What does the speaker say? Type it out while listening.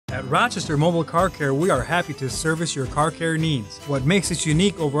At Rochester Mobile Car Care, we are happy to service your car care needs. What makes us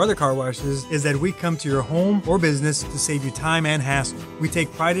unique over other car washes is that we come to your home or business to save you time and hassle. We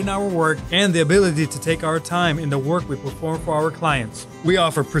take pride in our work and the ability to take our time in the work we perform for our clients. We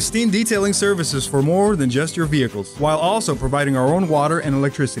offer pristine detailing services for more than just your vehicles, while also providing our own water and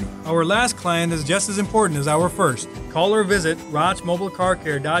electricity. Our last client is just as important as our first. Call or visit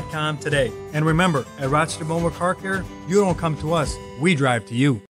rochmobilecarcare.com today. And remember, at Rochester Mobile Car Care, you don't come to us, we drive to you.